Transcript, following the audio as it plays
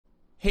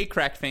Hey,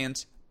 Cracked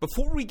fans.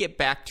 Before we get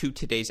back to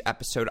today's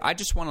episode, I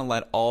just want to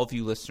let all of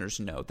you listeners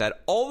know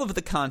that all of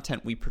the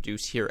content we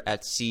produce here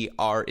at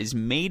CR is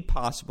made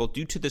possible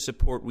due to the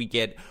support we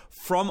get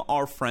from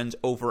our friends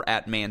over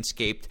at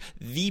Manscaped,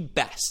 the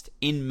best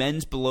in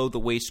men's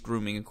below-the-waist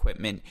grooming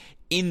equipment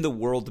in the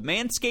world.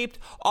 Manscaped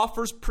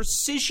offers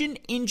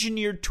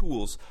precision-engineered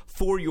tools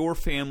for your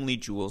family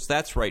jewels.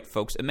 That's right,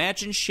 folks.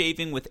 Imagine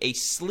shaving with a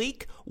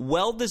sleek,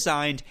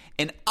 well-designed,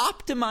 and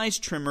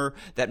optimized trimmer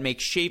that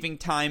makes shaving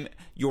time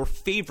your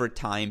favorite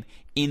time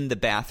in the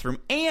bathroom.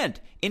 And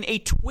in a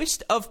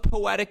twist of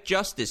poetic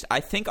justice,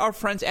 I think our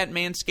friends at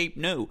Manscaped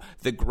know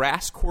the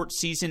grass court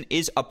season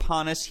is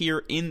upon us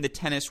here in the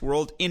tennis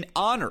world. In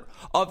honor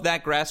of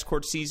that grass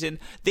court season,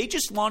 they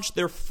just launched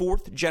their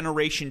 4th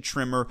generation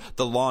trimmer,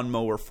 the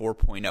Lawnmower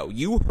 4.0.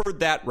 You heard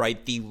that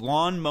right, the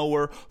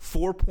Lawnmower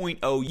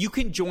 4.0. You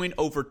can join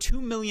over 2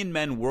 million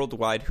men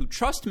worldwide who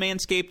trust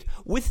Manscaped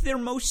with their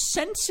most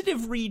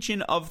sensitive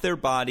region of their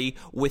body.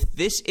 With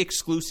this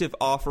exclusive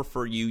offer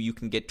for you, you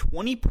can get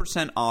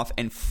 20% off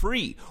and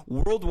free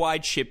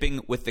worldwide shipping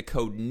with the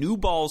code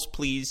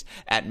NEWBALLSPLEASE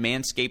at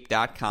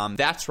manscaped.com.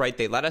 That's right,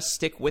 they let us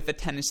stick with the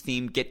tennis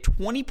theme. Get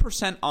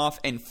 20% off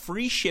and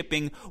free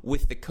shipping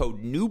with the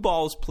code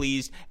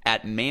NEWBALLSPLEASE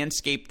at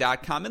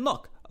manscaped.com. And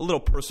look, a little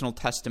personal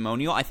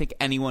testimonial. I think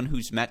anyone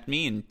who's met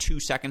me in 2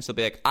 seconds will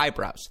be like,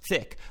 eyebrows,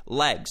 thick,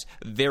 legs,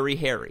 very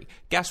hairy.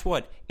 Guess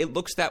what? It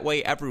looks that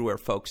way everywhere,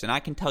 folks. And I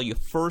can tell you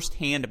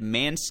firsthand,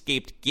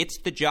 Manscaped gets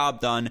the job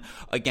done.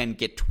 Again,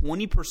 get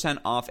 20%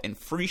 off and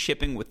free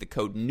shipping with the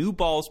code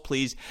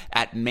NEWBALLSPLEASE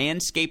at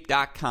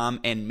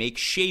manscaped.com and make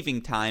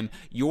shaving time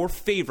your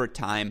favorite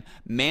time.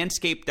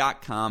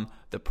 Manscaped.com.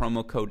 The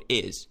promo code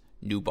is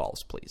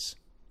NEWBALLSPLEASE.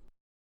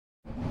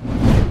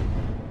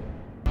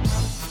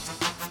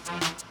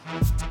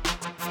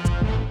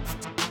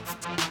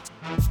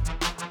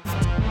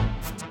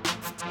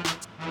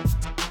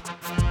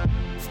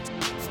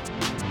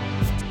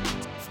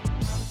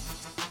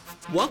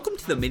 Welcome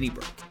to the Mini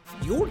Break,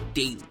 your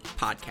daily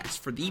podcast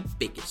for the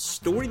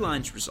biggest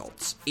storylines,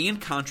 results, and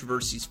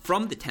controversies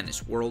from the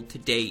tennis world.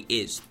 Today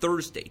is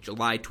Thursday,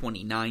 July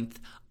 29th.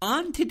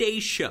 On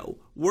today's show,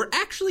 we're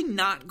actually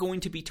not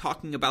going to be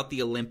talking about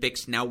the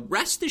Olympics. Now,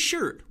 rest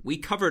assured, we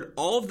covered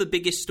all of the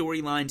biggest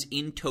storylines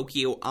in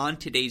Tokyo on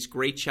today's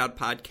Great Shot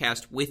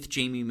podcast with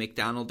Jamie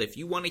McDonald. If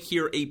you want to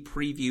hear a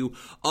preview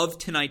of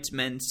tonight's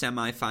men's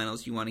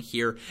semifinals, you want to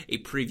hear a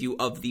preview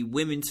of the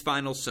women's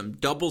finals, some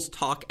doubles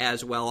talk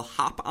as well,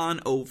 hop on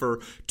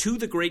over to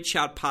the Great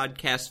Shot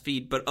podcast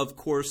feed. But of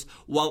course,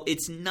 while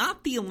it's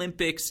not the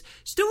Olympics,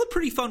 still a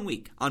pretty fun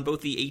week on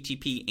both the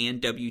ATP and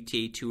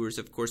WTA tours.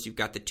 Of course, you've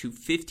got the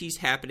 250s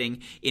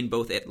happening in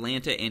both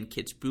Atlanta and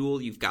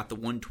Kitzbühel. You've got the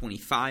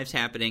 125s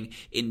happening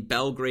in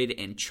Belgrade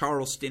and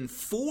Charleston.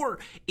 4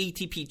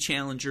 ATP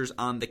challengers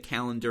on the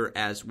calendar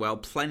as well.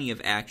 Plenty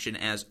of action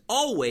as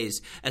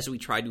always as we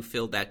try to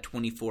fill that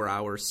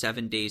 24-hour,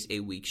 7 days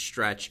a week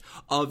stretch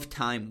of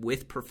time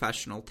with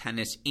professional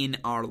tennis in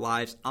our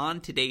lives.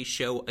 On today's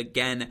show,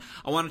 again,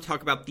 I want to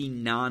talk about the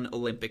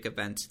non-Olympic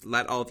events.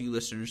 Let all of you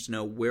listeners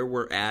know where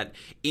we're at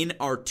in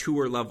our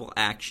tour level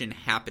action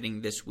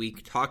happening this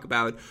week. Talk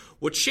about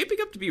what's shaping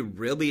up to be a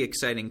really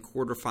exciting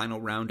quarterfinal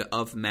round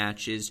of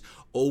matches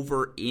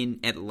over in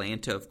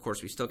Atlanta. Of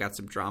course, we still got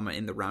some drama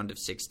in the round of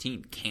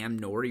 16. Cam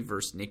Norrie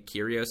versus Nick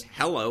Kyrgios.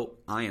 Hello,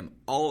 I am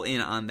all in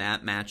on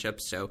that matchup,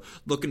 so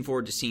looking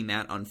forward to seeing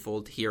that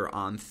unfold here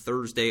on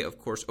Thursday. Of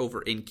course,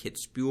 over in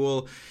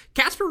Kitzbühel,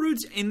 Casper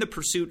Ruud's in the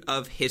pursuit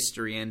of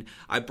history, and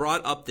I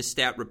brought up the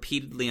stat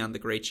repeatedly on the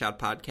Great Shot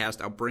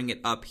podcast. I'll bring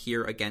it up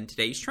here again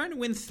today. He's trying to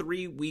win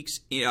 3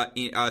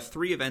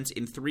 events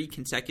in 3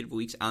 consecutive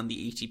weeks on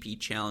the ATP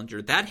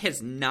Challenger. That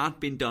has not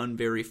been done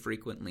very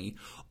frequently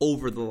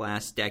over the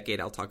last decade.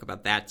 I'll talk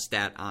about that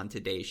stat on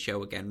today's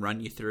show. Again,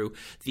 run you through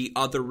the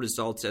other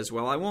results as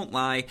well. I won't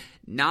lie,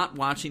 not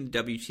watching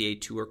the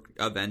WTA Tour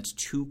events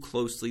too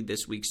closely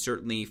this week.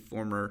 Certainly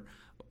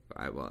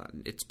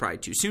it's probably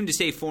too soon to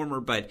say former,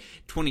 but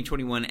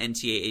 2021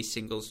 NCAA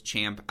singles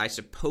champ. I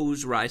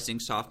suppose rising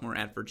sophomore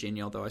at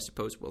Virginia, although I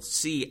suppose we'll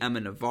see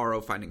Emma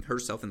Navarro finding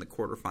herself in the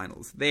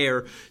quarterfinals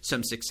there.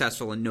 Some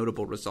successful and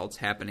notable results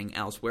happening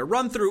elsewhere.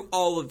 Run through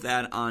all of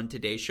that on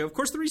today's show. Of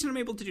course, the reason I'm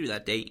able to do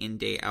that day in,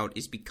 day out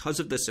is because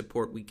of the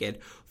support we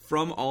get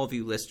from all of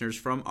you listeners,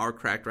 from our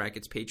Cracked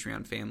Racquets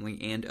Patreon family,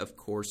 and of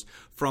course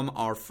from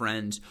our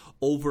friends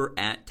over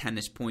at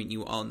Tennis Point.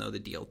 You all know the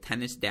deal.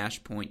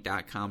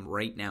 Tennis-point.com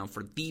right now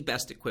for the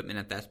best equipment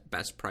at the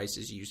best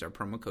prices. Use our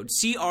promo code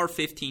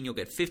CR15. You'll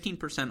get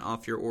 15%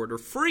 off your order.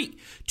 Free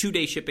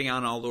 2-day shipping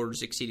on all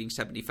orders exceeding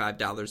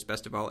 $75.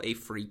 Best of all, a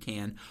free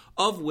can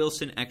of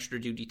Wilson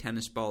Extra Duty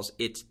tennis balls.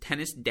 It's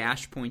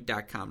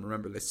tennis-point.com.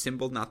 Remember the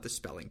symbol, not the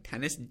spelling.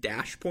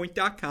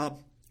 Tennis-point.com.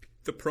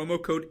 The promo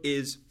code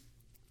is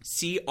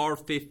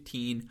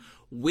CR15.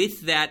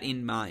 With that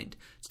in mind,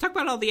 let's talk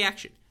about all the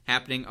action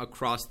happening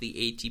across the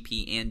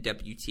ATP and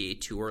WTA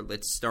Tour.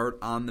 Let's start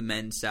on the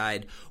men's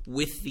side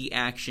with the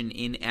action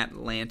in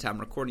Atlanta. I'm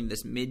recording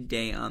this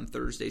midday on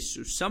Thursday,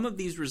 so some of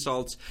these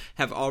results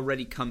have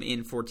already come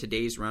in for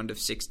today's round of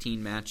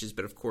 16 matches,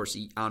 but of course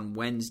on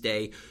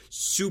Wednesday,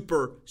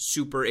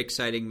 super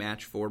exciting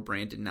match for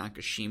Brandon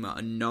Nakashima.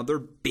 Another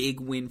big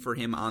win for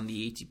him on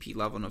the ATP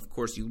level, and of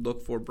course you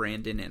look for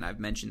Brandon, and I've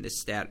mentioned this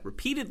stat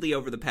repeatedly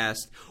over the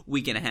past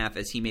week and a half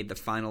as he made the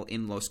final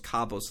in Los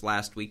Cabos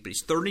last week, but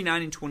he's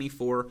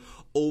 39-24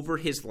 over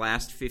his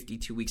last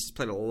 52 weeks. He's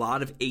played a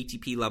lot of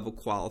ATP level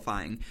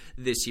qualifying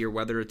this year,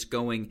 whether it's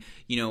going,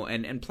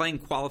 and playing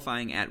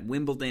qualifying at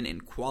Wimbledon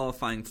and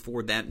qualifying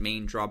for that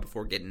main draw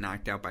before getting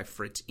knocked out by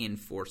Fritz in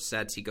 4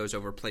 sets. He goes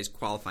over, plays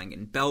qualifying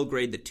in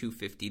Belgrade, the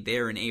 250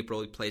 there in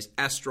April. He plays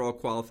Estoril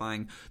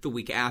qualifying the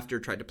week after,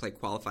 tried to play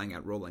qualifying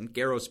at Roland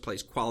Garros,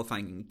 plays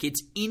qualifying and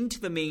gets into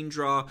the main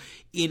draw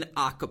in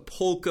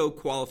Acapulco,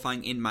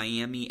 qualifying in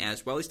Miami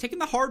as well. He's taking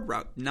the hard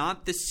route,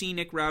 not the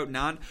scenic route,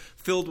 not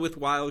filled with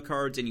wild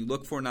cards, and you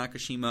look for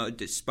Nakashima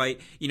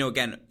despite,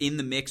 again, in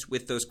the mix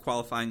with those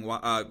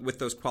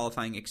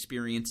qualifying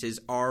experiences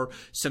are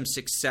some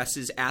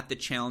successes at the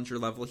challenger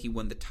level. He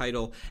won the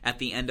title at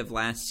the end of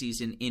last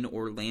season in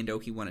Orlando.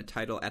 He won a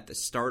title at the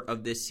start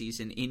of this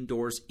season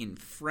indoors in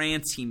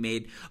France. He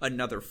made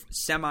another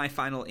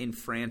semifinal in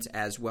France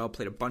as well,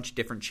 played a bunch of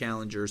different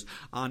challengers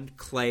on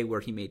clay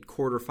where he made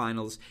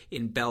quarterfinals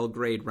in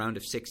Belgrade, round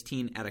of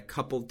 16 at a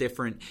couple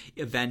different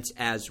events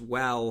as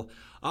well.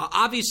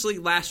 Obviously,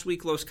 last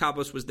week, Los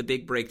Cabos was the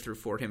big breakthrough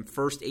for him.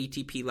 First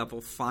ATP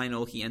level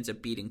final. He ends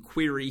up beating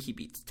Querrey. He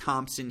beats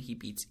Thompson. He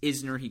beats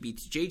Isner. He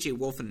beats J.J.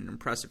 Wolf in an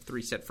impressive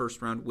 3-set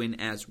first-round win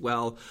as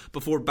well,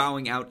 before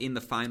bowing out in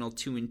the final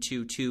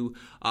 2-2 to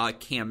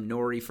Cam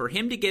Norrie. For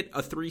him to get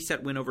a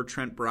 3-set win over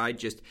Trent Bride,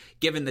 just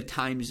given the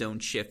time zone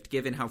shift,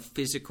 given how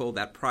physical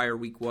that prior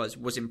week was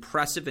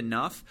impressive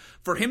enough.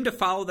 For him to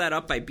follow that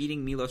up by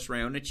beating Milos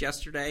Raonic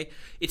yesterday,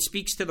 it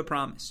speaks to the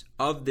promise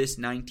of this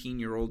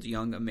 19-year-old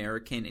young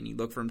American. And you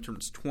look for him to turn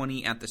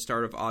 20 at the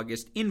start of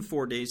August in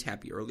 4 days.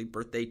 Happy early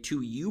birthday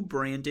to you,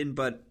 Brandon.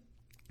 But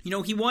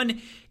he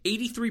won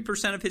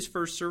 83% of his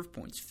first serve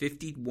points,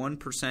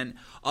 51%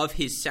 of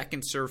his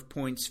second serve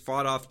points,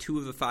 fought off 2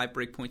 of the 5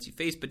 break points he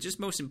faced. But just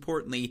most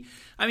importantly,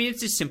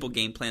 it's a simple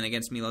game plan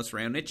against Milos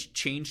Raonic.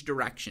 Change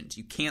directions.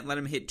 You can't let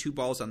him hit 2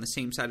 balls on the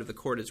same side of the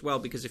court as well,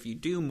 because if you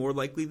do, more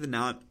likely than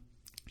not,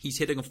 he's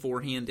hitting a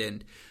forehand,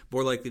 and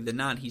more likely than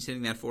not, he's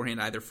hitting that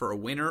forehand either for a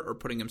winner or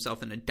putting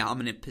himself in a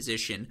dominant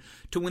position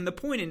to win the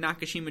point. And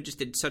Nakashima just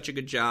did such a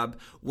good job,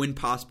 when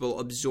possible,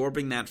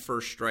 absorbing that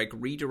first strike,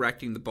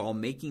 redirecting the ball,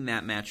 making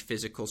that match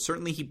physical.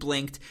 Certainly he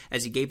blinked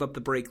as he gave up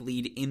the break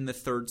lead in the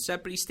 3rd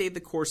set, but he stayed the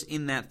course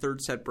in that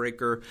 3rd set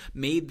breaker,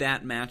 made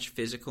that match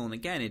physical. And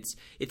again, it's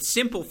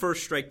simple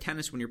first strike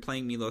tennis when you're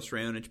playing Milos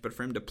Raonic, but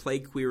for him to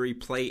play Querrey,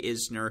 play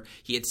Isner,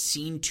 he had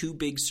seen 2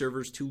 big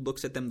servers, 2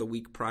 looks at them the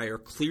week prior.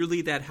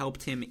 Clearly that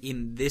helped him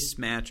in this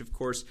match. Of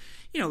course,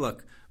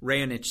 look,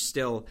 Raonic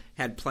still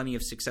had plenty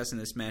of success in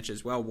this match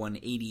as well, won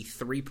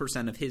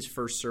 83% of his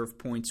first serve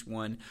points,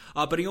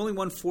 but he only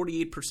won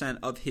 47%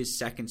 of his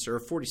second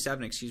serve points.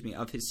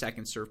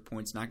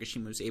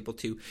 Nakashima was able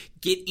to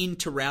get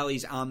into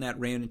rallies on that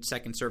Raonic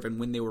second serve, and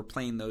when they were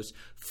playing those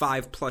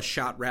 5+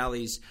 shot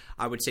rallies,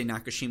 I would say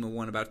Nakashima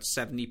won about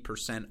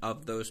 70%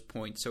 of those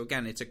points. So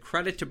again, it's a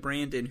credit to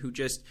Brandon, who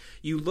just,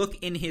 you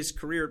look in his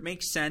career, it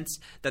makes sense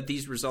that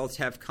these results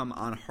have come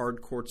on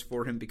hard courts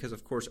for him, because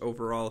of course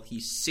overall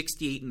he's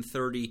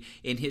 68-30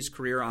 in his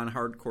career on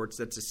hard courts.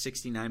 That's a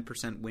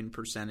 69% win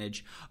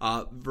percentage,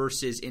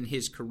 versus in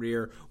his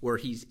career where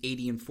he's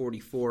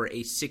 80-44,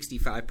 a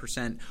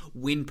 65%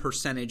 win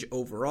percentage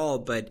overall.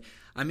 But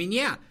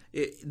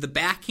the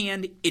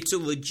backhand, it's a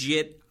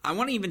legit, I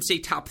want to even say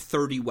top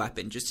 30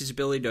 weapon. Just his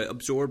ability to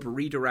absorb,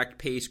 redirect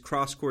pace,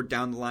 cross court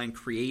down the line,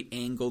 create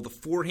angle. The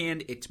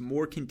forehand, it's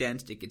more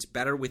condensed. It gets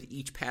better with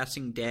each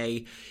passing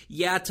day.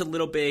 Yeah, it's a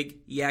little big.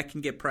 Yeah, it can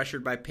get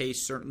pressured by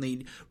pace.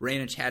 Certainly,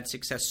 Raonic had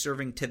success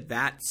serving to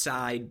that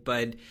side,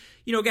 but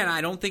again,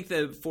 I don't think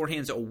the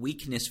forehand's a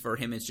weakness for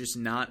him. It's just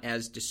not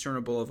as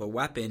discernible of a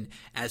weapon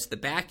as the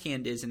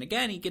backhand is. And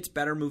again, he gets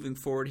better moving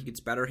forward. He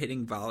gets better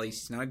hitting volleys.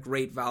 He's not a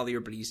great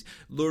volleyer, but he's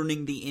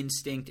learning the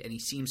instinct, and he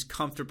seems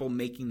comfortable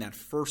making that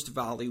first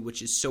volley,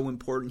 which is so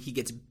important. He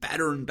gets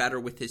better and better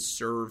with his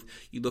serve.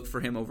 You look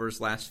for him over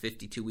his last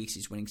 52 weeks.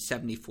 He's winning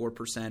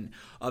 74%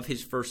 of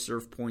his first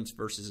serve points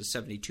versus a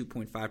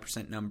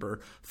 72.5%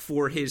 number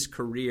for his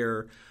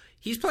career.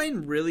 He's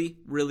playing really,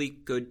 really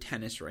good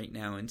tennis right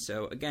now, and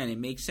so, again, it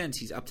makes sense.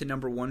 He's up to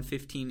number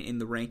 115 in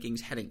the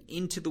rankings heading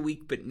into the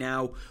week, but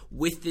now,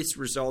 with this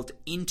result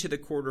into the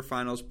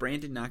quarterfinals,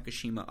 Brandon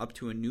Nakashima up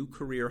to a new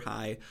career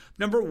high,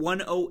 number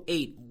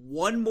 108.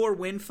 One more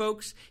win,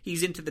 folks,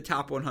 he's into the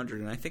top 100,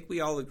 and I think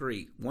we all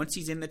agree. Once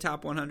he's in the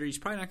top 100, he's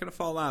probably not going to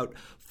fall out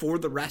for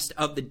the rest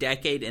of the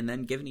decade, and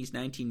then, given he's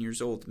 19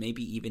 years old,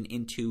 maybe even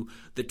into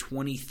the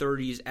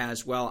 2030s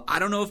as well. I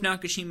don't know if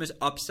Nakashima's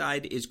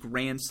upside is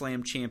Grand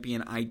Slam champion.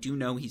 I do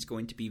know he's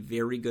going to be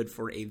very good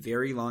for a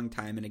very long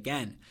time. And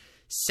again,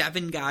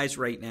 7 guys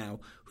right now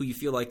who you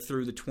feel like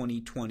through the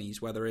 2020s,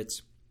 whether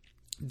it's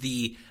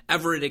the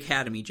Everett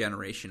Academy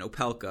generation,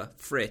 Opelka,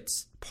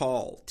 Fritz,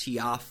 Paul,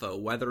 Tiafoe,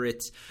 whether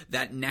it's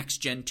that next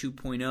gen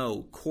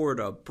 2.0,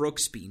 Korda,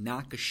 Brooksby,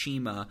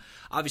 Nakashima.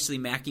 Obviously,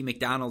 Mackie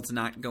McDonald's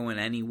not going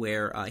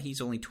anywhere.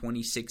 He's only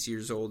 26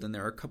 years old, and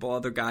there are a couple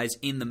other guys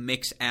in the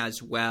mix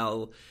as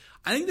well.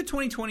 I think the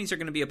 2020s are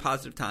going to be a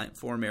positive time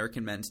for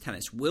American men's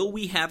tennis. Will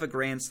we have a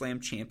Grand Slam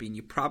champion?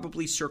 You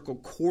probably circle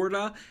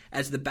Korda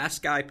as the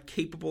best guy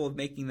capable of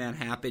making that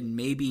happen.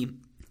 Maybe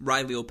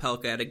Riley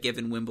Opelka at a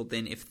given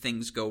Wimbledon if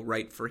things go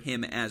right for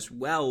him as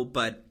well.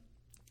 But,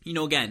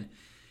 again,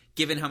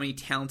 given how many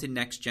talented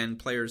next-gen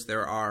players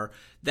there are,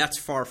 that's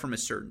far from a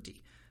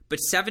certainty. But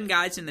 7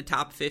 guys in the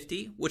top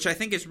 50, which I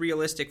think is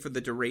realistic for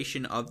the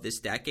duration of this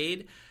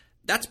decade,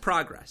 that's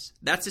progress.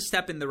 That's a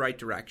step in the right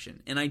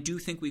direction. And I do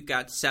think we've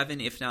got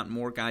 7, if not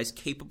more, guys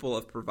capable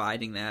of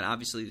providing that.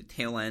 Obviously, the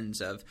tail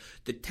ends of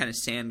the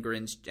Tennis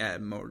Sandgrens,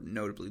 more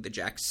notably the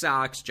Jack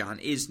Socks, John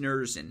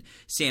Isners, and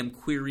Sam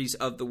Querreys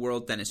of the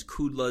world, Dennis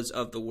Kudlas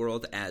of the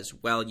world as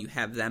well. You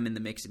have them in the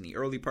mix in the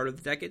early part of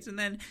the decades. And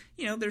then,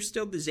 there's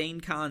still the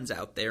Zane Khans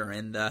out there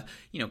and the,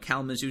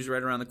 Kalamazoo's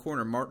right around the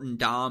corner, Martin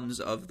Doms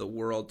of the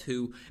world,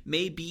 who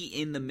may be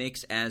in the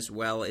mix as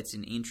well. It's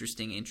an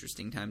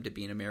interesting time to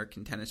be an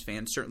American tennis fan.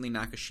 Certainly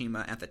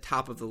Nakashima at the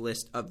top of the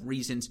list of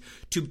reasons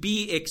to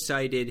be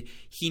excited.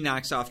 He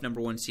knocks off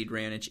number 1 seed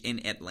Raonic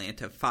in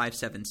Atlanta,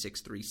 5-7,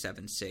 6-3,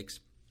 7-6.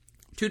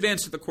 To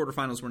advance to the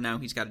quarterfinals, where now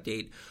he's got a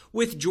date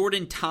with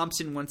Jordan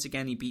Thompson. Once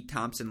again, he beat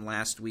Thompson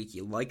last week.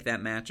 You like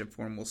that matchup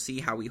for him. We'll see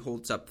how he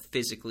holds up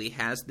physically.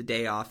 Has the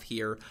day off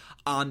here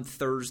on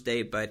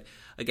Thursday, but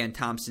again,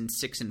 Thompson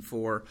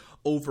 6-4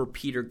 over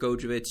Peter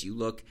Gojowicz. You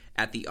look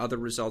at the other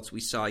results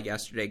we saw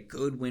yesterday.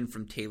 Good win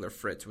from Taylor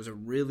Fritz. Was a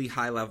really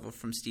high level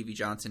from Stevie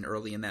Johnson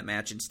early in that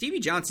match. And Stevie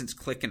Johnson's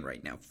clicking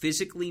right now.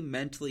 Physically,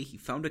 mentally, he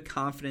found a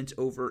confidence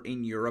over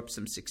in Europe.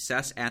 Some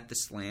success at the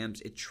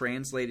slams. It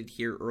translated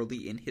here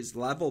early in his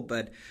level.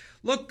 But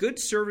look, good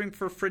serving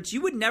for Fritz.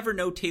 You would never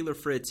know Taylor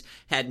Fritz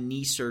had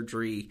knee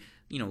surgery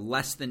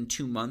less than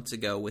 2 months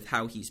ago with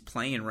how he's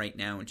playing right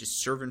now and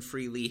just serving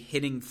freely,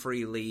 hitting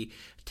freely,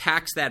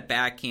 attacks that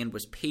backhand,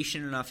 was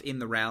patient enough in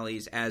the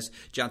rallies as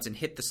Johnson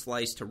hit the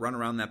slice to run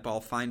around that ball,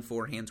 find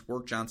forehands,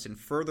 work Johnson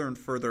further and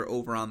further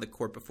over on the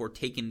court before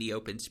taking the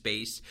open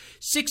space.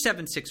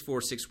 6-7, 6-4,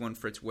 6-1,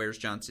 Fritz wears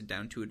Johnson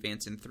down to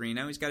advance in 3.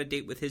 Now he's got a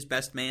date with his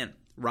best man,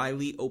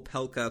 Riley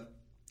Opelka.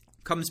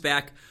 Comes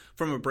back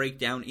from a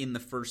breakdown in the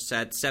first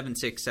set,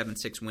 7-6,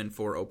 7-6 win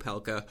for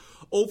Opelka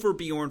over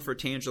Bjorn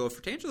Fratangelo.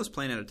 Fratangelo's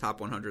playing at a top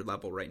 100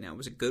 level right now. It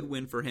was a good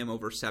win for him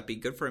over Seppi.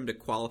 Good for him to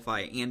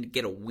qualify and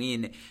get a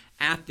win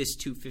at this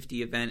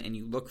 250 event. And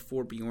you look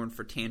for Bjorn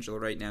Fratangelo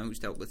right now, who's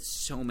dealt with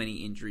so many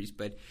injuries,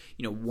 but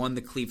won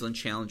the Cleveland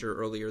Challenger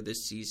earlier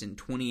this season.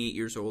 28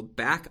 years old,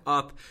 back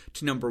up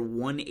to number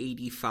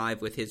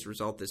 185 with his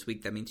result this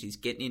week. That means he's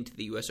getting into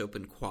the U.S.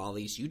 Open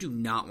qualies. You do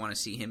not want to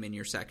see him in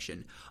your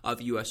section of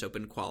U.S.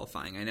 Open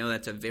qualifying. I know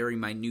that's a very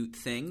minute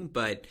thing,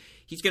 but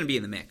he's going to be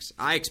in the mix.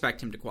 I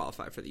expect him to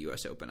qualify for the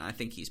U.S. Open. I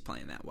think he's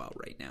playing that well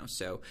right now.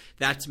 So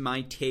that's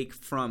my take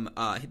from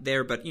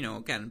there. But,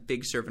 again,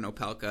 big serve in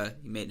Opelka.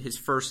 He made his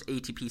first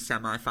ATP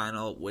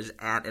semifinal, was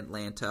at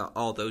Atlanta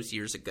all those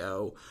years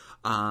ago.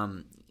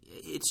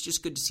 It's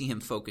just good to see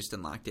him focused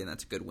and locked in.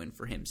 That's a good win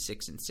for him,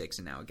 6-6.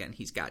 And now, again,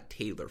 he's got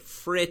Taylor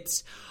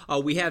Fritz.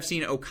 We have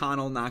seen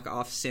O'Connell knock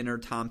off Sinner,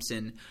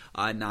 Thompson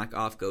knock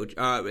off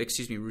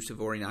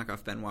Ruusuvuori knock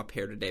off Benoit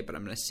Paire today, but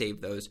I'm going to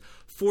save those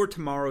for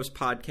tomorrow's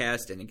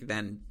podcast. And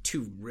then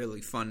 2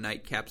 really fun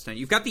nightcaps tonight.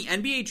 You've got the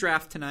NBA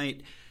draft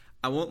tonight.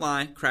 I won't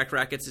lie, Cracked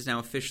Racquets is now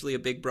officially a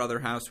Big Brother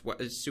house.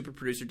 Super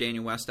producer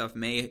Daniel Westoff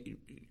may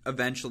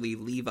eventually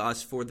leave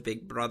us for the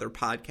Big Brother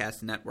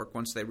podcast network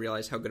once they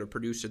realize how good a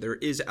producer there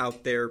is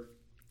out there,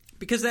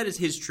 because that is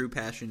his true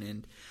passion,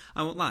 and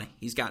I won't lie,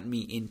 he's gotten me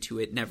into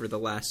it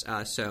nevertheless.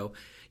 So,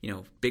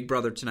 Big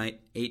Brother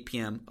tonight, 8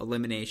 p.m.,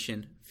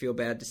 elimination. Feel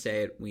bad to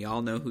say it. We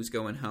all know who's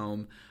going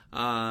home.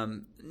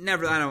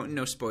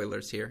 No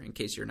spoilers here in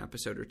case you're an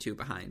episode or 2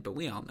 behind, but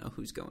we all know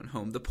who's going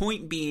home. The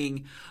point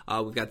being,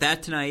 we've got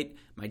that tonight.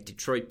 My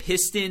Detroit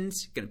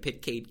Pistons going to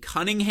pick Cade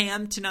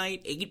Cunningham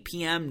tonight, 8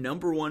 p.m.,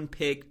 number 1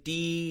 pick,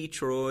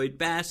 Detroit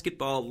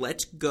basketball.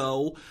 Let's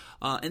go.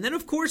 And then,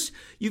 of course,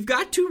 you've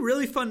got 2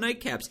 really fun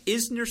nightcaps.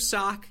 Isner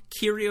Sock,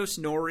 Kyrgios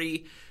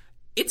Nori.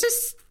 It's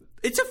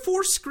a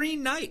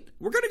 4-screen night.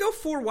 We're going to go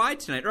 4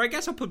 wide tonight, or I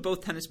guess I'll put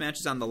both tennis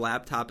matches on the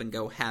laptop and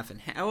go half and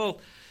half.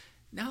 Well,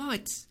 no,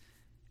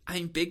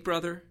 Big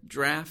Brother,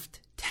 draft,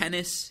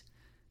 tennis,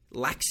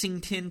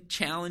 Lexington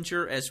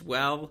Challenger as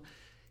well.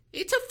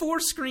 It's a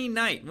 4-screen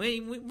night. We're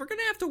going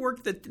to have to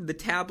work the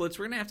tablets.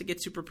 We're going to have to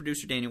get super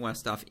producer Daniel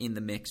Westoff in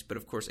the mix. But,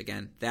 of course,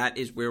 again, that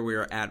is where we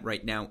are at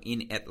right now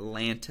in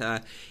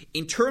Atlanta.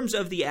 In terms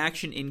of the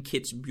action in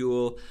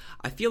Kitzbühel,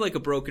 I feel like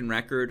a broken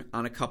record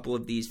on a couple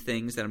of these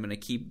things that I'm going to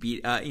keep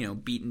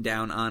beating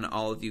down on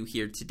all of you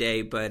here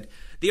today. But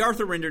the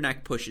Arthur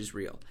Rinderknech push is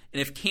real. And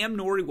if Cam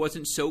Norrie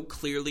wasn't so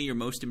clearly your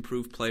most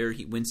improved player,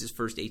 he wins his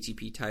first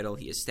ATP title.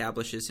 He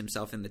establishes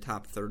himself in the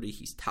top 30.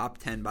 He's top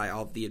 10 by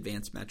all of the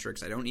advanced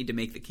metrics. I don't need to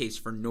make the case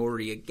for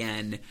Norrie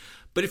again.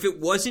 But if it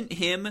wasn't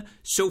him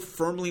so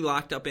firmly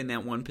locked up in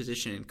that one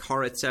position, and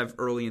Karatsev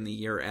early in the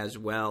year as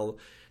well,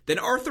 then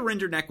Arthur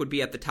Rinderknech would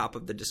be at the top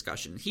of the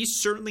discussion. He's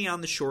certainly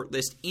on the short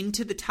list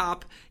into the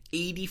top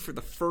 80 for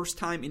the first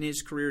time in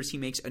his career as he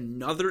makes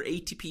another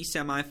ATP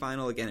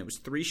semifinal. Again, it was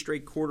 3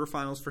 straight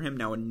quarterfinals for him.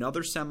 Now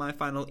another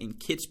semifinal in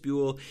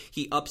Kitzbühel.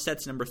 He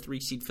upsets number 3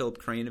 seed Filip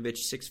Krajinovic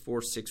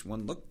 6-4,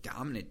 6-1. Looked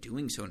dominant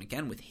doing so. And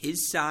again, with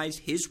his size,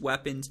 his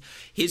weapons,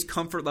 his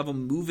comfort level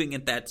moving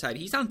at that side,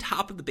 he's on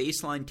top of the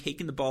baseline,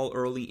 taking the ball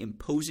early,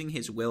 imposing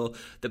his will.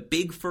 The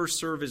big first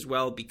serve as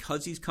well,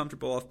 because he's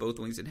comfortable off both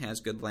wings and has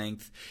good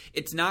length.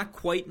 It's not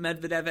quite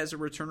Medvedev as a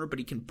returner, but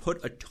he can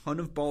put a ton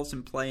of balls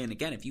in play. And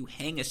again, if you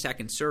hang a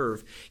second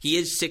serve, he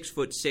is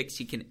 6'6".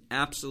 He can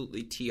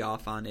absolutely tee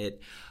off on it.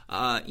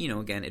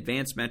 Again,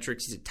 advanced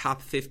metrics. He's a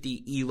top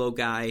 50 ELO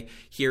guy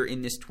here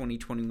in this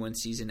 2021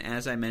 season.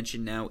 As I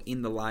mentioned, now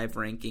in the live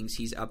rankings,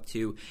 he's up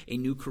to a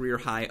new career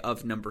high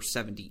of number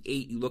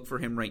 78. You look for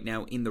him right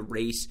now in the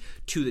race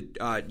to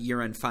the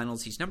year-end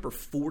finals. He's number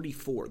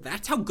 44.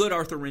 That's how good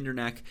Arthur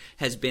Rinderknech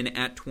has been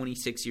at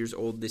 26 years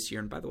old this year.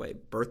 And by the way,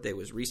 birthday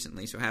was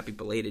recently, so happy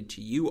belated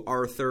to you,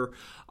 Arthur.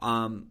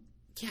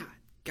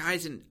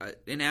 Guy's an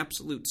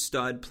absolute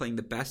stud, playing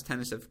the best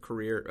tennis of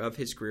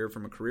his career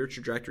from a career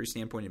trajectory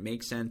standpoint. It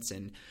makes sense.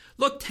 And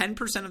look,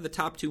 10% of the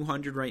top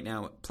 200 right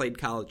now played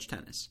college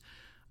tennis.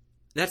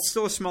 That's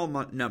still a small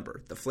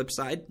number. The flip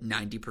side,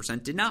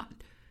 90% did not.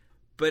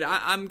 But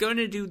I'm going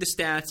to do the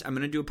stats. I'm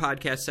going to do a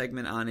podcast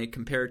segment on it,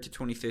 compare it to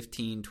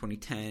 2015,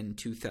 2010,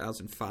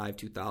 2005,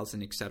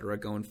 2000, etc.,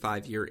 going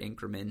 5-year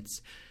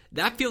increments.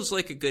 That feels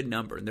like a good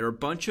number. And there are a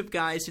bunch of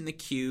guys in the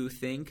queue.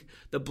 Think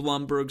the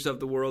Blumbergs of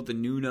the world, the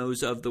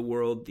Nunos of the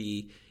world,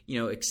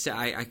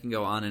 I can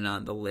go on and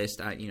on the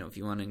list. If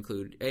you want to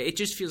include, it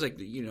just feels like,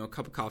 a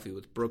cup of coffee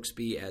with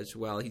Brooksby as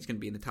well. He's going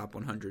to be in the top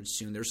 100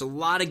 soon. There's a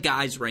lot of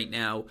guys right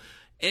now,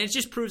 and it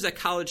just proves that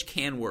college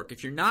can work.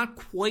 If you're not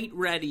quite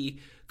ready,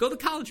 go the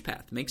college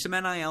path. Make some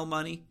NIL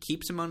money.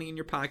 Keep some money in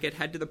your pocket.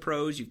 Head to the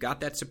pros. You've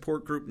got that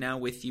support group now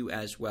with you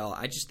as well.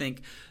 I just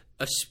think,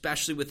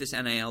 especially with this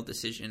NIL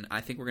decision,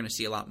 I think we're going to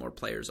see a lot more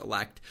players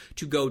elect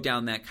to go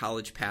down that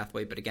college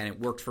pathway. But again, it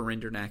worked for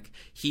Rinderknech.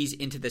 He's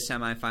into the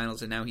semifinals,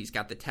 and now he's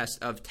got the test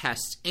of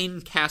tests in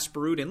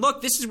Casper Ruud. And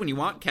look, this is when you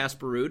want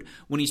Casper Ruud,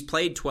 when he's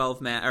played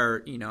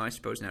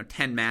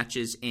 10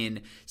 matches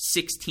in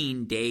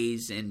 16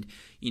 days. And,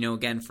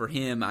 again, for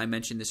him, I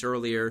mentioned this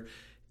earlier,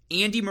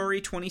 Andy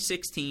Murray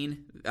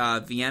 2016,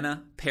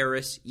 Vienna,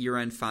 Paris,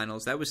 year-end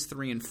finals. That was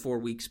 3 and 4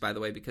 weeks, by the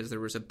way, because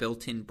there was a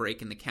built-in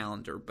break in the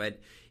calendar.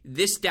 But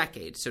this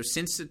decade, so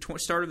since the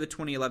start of the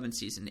 2011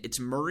 season, it's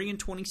Murray in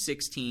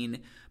 2016,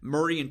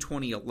 Murray in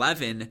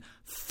 2011,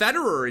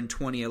 Federer in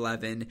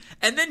 2011,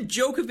 and then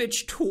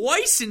Djokovic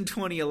twice in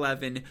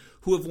 2011,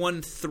 who have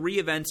won 3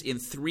 events in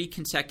 3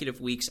 consecutive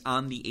weeks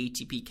on the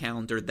ATP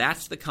calendar.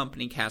 That's the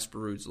company Casper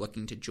Ruud's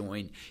looking to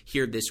join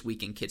here this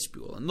week in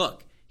Kitzbühel. And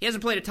look, he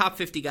hasn't played a top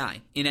 50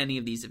 guy in any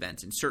of these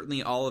events, and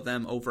certainly all of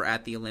them over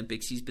at the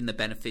Olympics. He's been the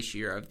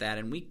beneficiary of that,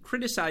 and we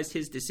criticized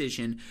his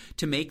decision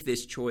to make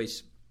this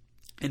choice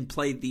and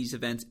play these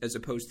events as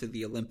opposed to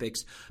the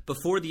Olympics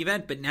before the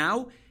event. But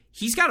now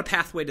he's got a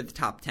pathway to the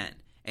top 10,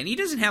 and he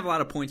doesn't have a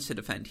lot of points to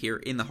defend here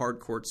in the hard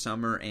court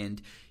summer.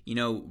 And,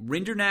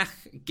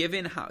 Rinderknech,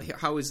 given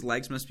how his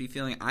legs must be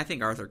feeling, I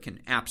think Arthur can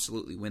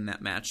absolutely win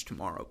that match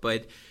tomorrow.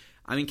 But,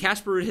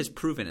 Casper Ruud has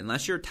proven,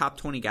 unless you're a top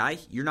 20 guy,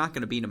 you're not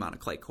going to beat him on a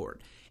clay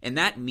court. And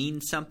that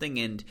means something.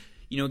 And,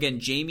 again,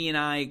 Jamie and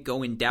I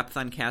go in depth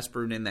on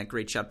Casper Ruud in that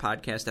Great Shot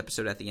podcast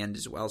episode at the end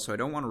as well, so I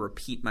don't want to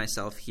repeat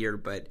myself here.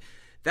 But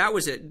that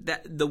was it.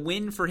 The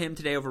win for him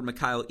today over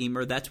Mikael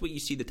Ymer, that's what you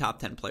see the top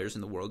 10 players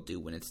in the world do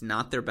when it's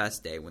not their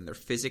best day, when they're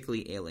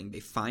physically ailing. They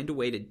find a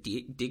way to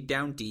dig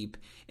down deep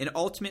and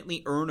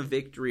ultimately earn a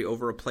victory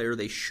over a player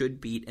they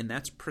should beat, and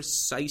that's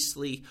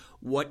precisely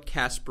what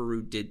Casper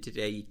Ruud did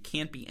today. You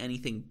can't be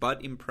anything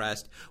but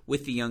impressed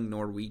with the young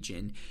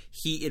Norwegian.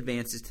 He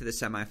advances to the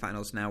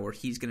semifinals now, where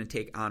he's going to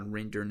take on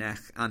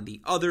Rinderknech. On the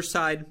other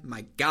side,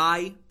 my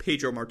guy,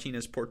 Pedro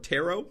Martinez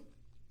Portero,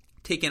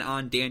 taking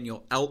on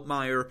Daniel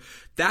Altmaier.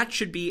 That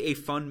should be a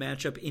fun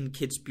matchup in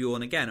Kitzbühel.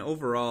 And again,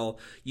 overall,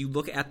 you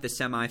look at the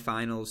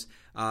semifinals,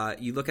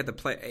 you look at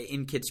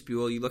in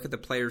Kitzbühel, you look at the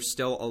players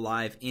still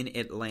alive in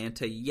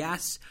Atlanta.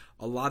 Yes,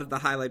 a lot of the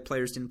highlight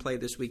players didn't play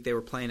this week. They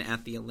were playing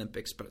at the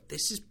Olympics, but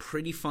this is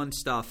pretty fun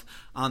stuff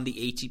on the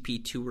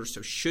ATP Tour,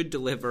 so should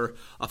deliver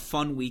a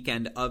fun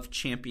weekend of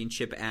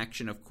championship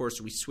action. Of course,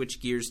 we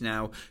switch gears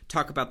now,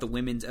 talk about the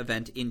women's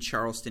event in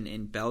Charleston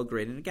and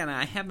Belgrade. And again,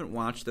 I haven't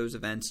watched those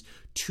events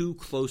too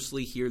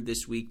closely here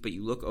this week, but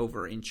you look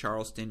over in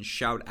Charleston,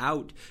 shout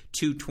out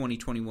to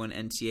 2021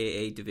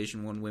 NCAA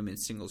Division I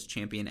women's singles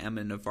champion Emma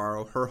Ana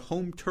Navarro. Her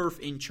home turf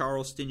in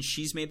Charleston,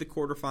 she's made the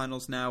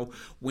quarterfinals now.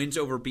 Wins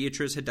over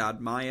Beatriz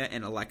Haddad-Maia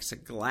and Alexa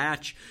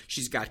Glatch.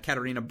 She's got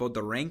Katarina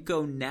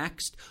Bodarenko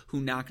next,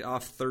 who knocked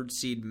off third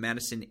seed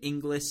Madison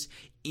Inglis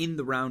in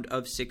the round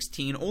of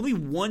 16. Only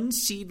one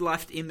seed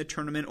left in the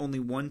tournament, only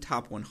one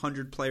top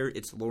 100 player.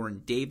 It's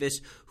Lauren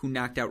Davis, who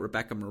knocked out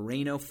Rebecca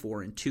Moreno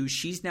 4-2.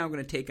 She's now going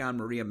to take on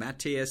Maria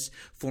Matias,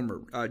 former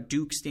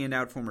Duke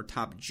standout, former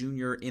top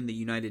junior in the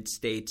United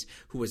States,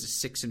 who was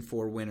a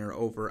 6-4 winner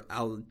over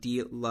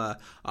Aldila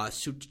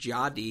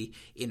Sutjadi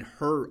in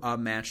her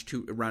match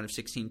to round of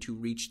 16 to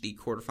reach the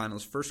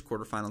quarterfinals, first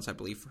quarterfinals, I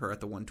believe, for her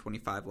at the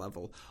 125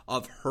 level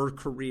of her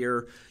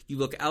career. You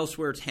look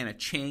elsewhere, it's Hannah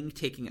Chang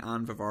taking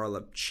on Varvara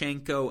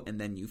Levchenko, and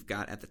then you've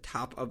got at the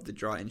top of the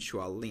draw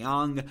Inshua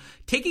Liang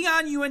taking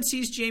on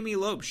UNC's Jamie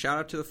Loeb. Shout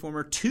out to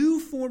the two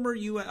former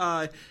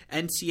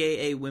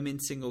NCAA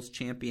women's singles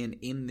champion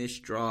in this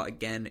draw.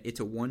 Again,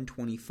 it's a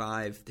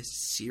 125. This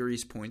is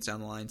serious points on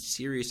the line,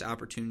 serious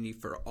opportunity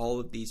for all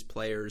of these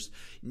players.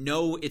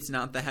 No, it's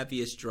not the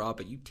heaviest draw,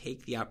 but you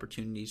take the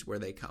opportunities where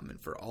they come. And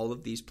for all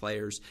of these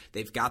players,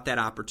 they've got that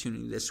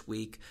opportunity this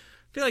week.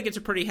 I feel like it's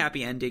a pretty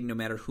happy ending no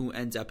matter who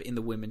ends up in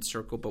the women's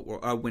circle,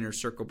 but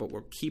winner's circle, but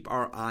we'll keep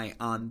our eye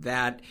on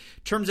that.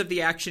 In terms of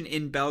the action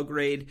in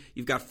Belgrade,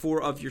 you've got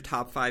 4 of your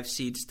top 5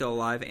 seeds still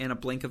alive. Anna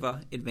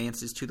Blinkova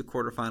advances to the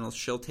quarterfinals.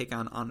 She'll take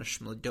on Anna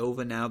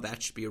Shmedova now.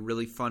 That should be a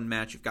really fun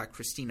match. You've got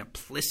Kristina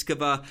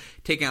Pliskova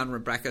taking on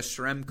Rebecca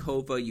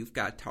Sremkova. You've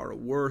got Tara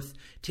Worth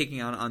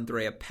taking on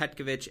Andrea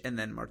Petkovic, and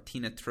then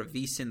Martina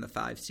Trevisan, the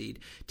 5 seed,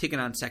 taking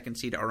on 2nd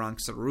seed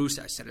Aranxa Rus.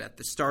 I said it at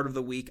the start of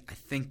the week. I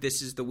think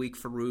this is the week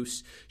for Rus.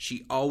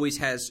 She always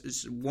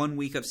has 1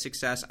 week of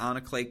success on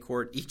a clay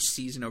court each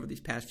season over these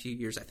past few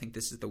years. I think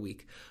this is the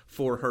week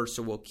for her,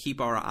 so we'll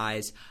keep our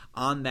eyes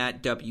on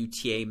that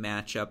WTA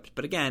matchup.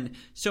 But again,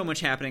 so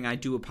much happening. I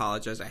do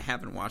apologize. I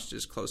haven't watched it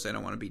as close. I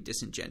don't want to be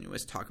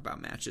disingenuous, talk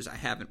about matches I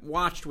haven't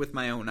watched with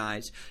my own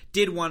eyes.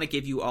 Did want to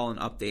give you all an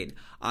update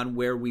on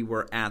where we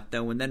were at,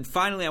 though. And then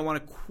finally, I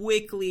want to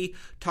quickly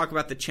talk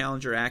about the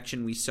challenger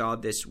action we saw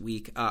this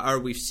week, or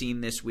we've seen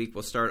this week.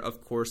 We'll start,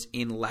 of course,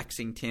 in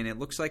Lexington. It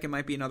looks like it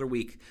might be another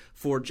week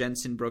for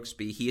Jenson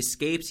Brooksby. He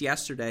escapes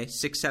yesterday,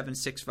 6'7",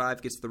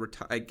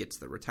 6'5", gets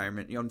the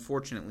retirement.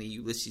 Unfortunately,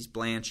 Ulysses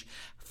Blanche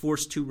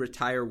forced to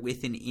retire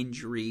with an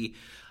injury.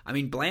 I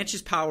mean,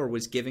 Blanche's power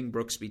was giving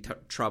Brooksby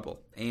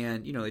trouble.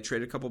 And, they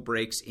traded a couple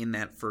breaks in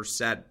that first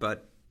set,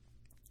 but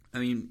I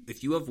mean,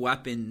 if you have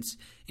weapons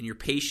and you're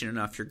patient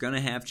enough, you're going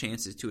to have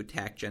chances to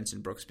attack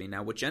Jenson Brooksby.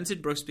 Now, what Jenson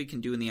Brooksby can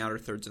do in the outer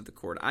thirds of the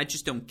court, I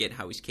just don't get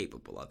how he's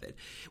capable of it.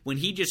 When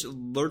he just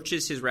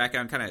lurches his racket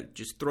out and kind of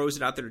just throws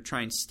it out there to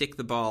try and stick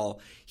the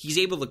ball, he's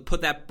able to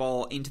put that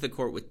ball into the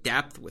court with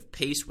depth, with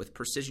pace, with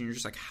precision. You're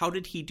just like, how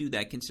did he do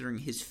that considering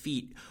his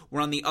feet were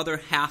on the other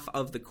half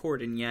of the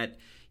court? And yet,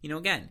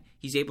 again,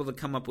 he's able to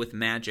come up with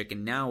magic.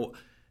 And now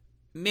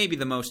maybe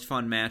the most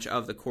fun match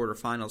of the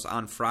quarterfinals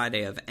on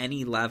Friday of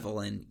any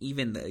level, and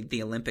even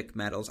the Olympic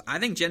medals. I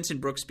think Jenson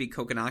Brooksby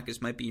Kokkinakis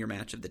might be your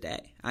match of the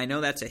day. I know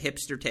that's a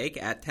hipster take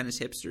at Tennis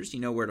Hipsters. You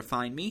know where to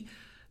find me.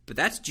 But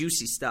that's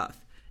juicy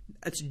stuff.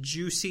 That's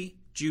juicy,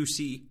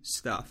 juicy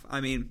stuff.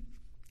 I mean,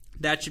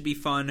 that should be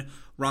fun.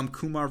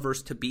 Ramkumar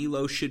versus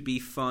Tabilo should be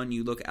fun.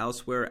 You look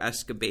elsewhere,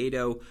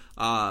 Escobedo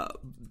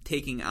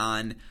taking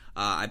on,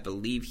 I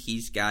believe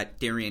he's got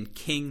Darian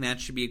King. That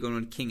should be a good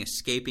one. King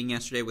escaping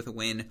yesterday with a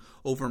win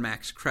over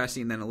Max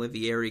Cressy, and then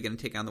Olivieri going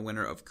to take on the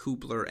winner of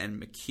Kubler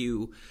and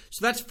McHugh.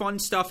 So that's fun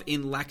stuff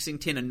in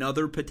Lexington.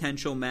 Another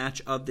potential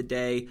match of the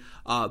day,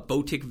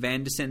 Botic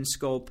van de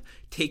Sensculp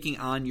taking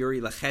on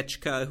Yuri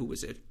Lechechka, who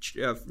was a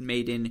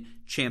maiden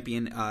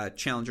champion,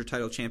 challenger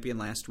title champion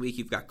last week.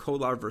 You've got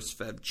Kolar versus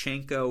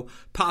Fevchenko,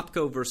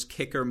 Popko versus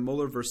Kicker,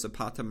 Muller versus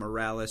Zapata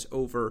Morales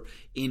over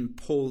in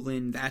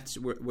Poland. That's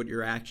what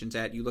your action's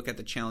at. You look at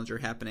the challenger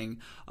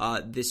happening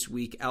this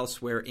week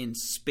elsewhere in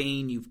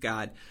Spain. You've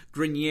got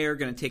Grenier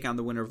going to take on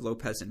the winner of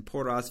Lopez and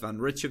Porras, Van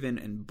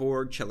Richthofen and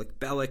Borg, Celik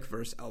Belik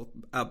versus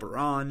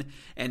Albaran,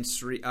 and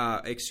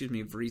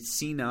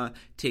Vritsina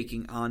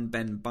taking on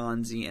Ben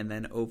Bonzi. And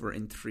then over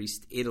in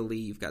Trieste, Italy,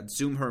 you've got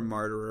Zumher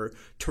Martyrer,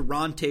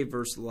 Tarante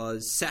versus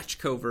Luz,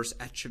 Sechko versus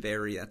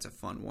Echeverry. That's a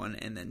fun one.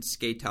 And then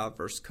Sketov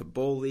versus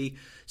Kaboli.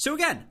 So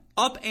again,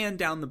 up and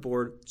down the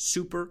board,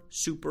 super,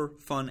 super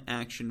fun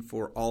action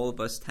for all of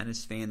us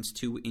tennis fans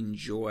to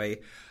enjoy.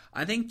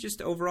 I think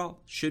just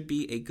overall should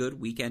be a good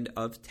weekend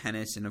of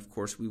tennis, and of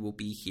course we will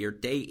be here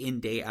day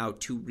in, day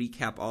out to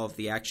recap all of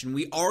the action.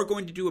 We are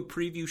going to do a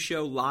preview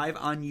show live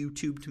on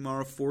YouTube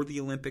tomorrow for the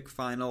Olympic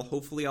final.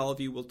 Hopefully all of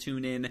you will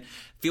tune in.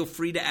 Feel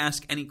free to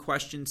ask any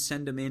questions.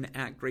 Send them in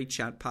at Great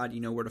Shot Pod.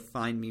 You know where to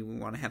find me. We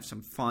want to have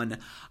some fun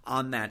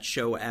on that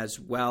show as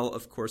well.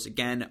 Of course,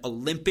 again,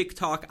 Olympic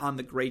talk on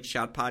the Great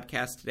Shot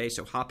Podcast today,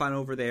 so hop on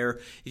over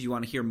there if you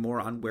want to hear more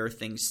on where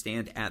things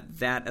stand at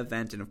that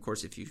event. And of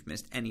course, if you've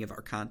missed any of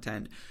our content,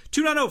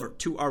 tune on over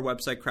to our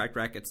website,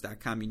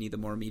 crackedrackets.com. You need the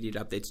more immediate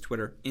updates: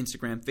 Twitter,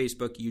 Instagram,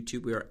 Facebook,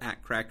 YouTube. We are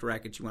at Cracked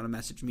Rackets. You want to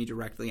message me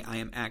directly, I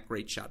am at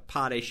Great Shot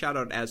Pod. A shout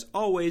out, as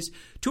always,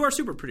 to our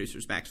super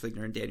producers, Max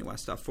Fligner and Daniel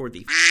Westoff, for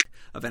the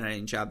of an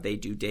editing job they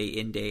do day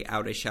in, day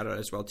out. A shout out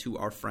as well to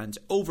our friends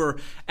over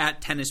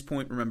at Tennis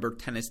Point. Remember,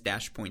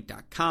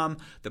 tennis-point.com.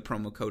 The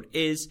promo code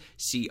is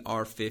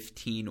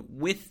CR15.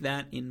 With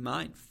that in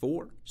mind,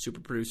 for super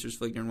producers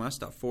Fligner and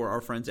Westoff, for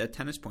our friends at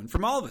Tennis Point,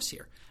 from all of us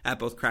here at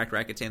both Cracked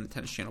Racquets and the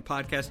Tennis Channel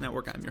Podcast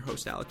Network, I'm your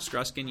host, Alex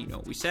Gruskin. You know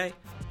what we say.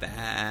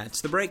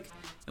 That's the break.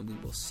 And we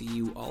will see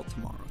you all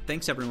tomorrow.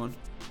 Thanks, everyone.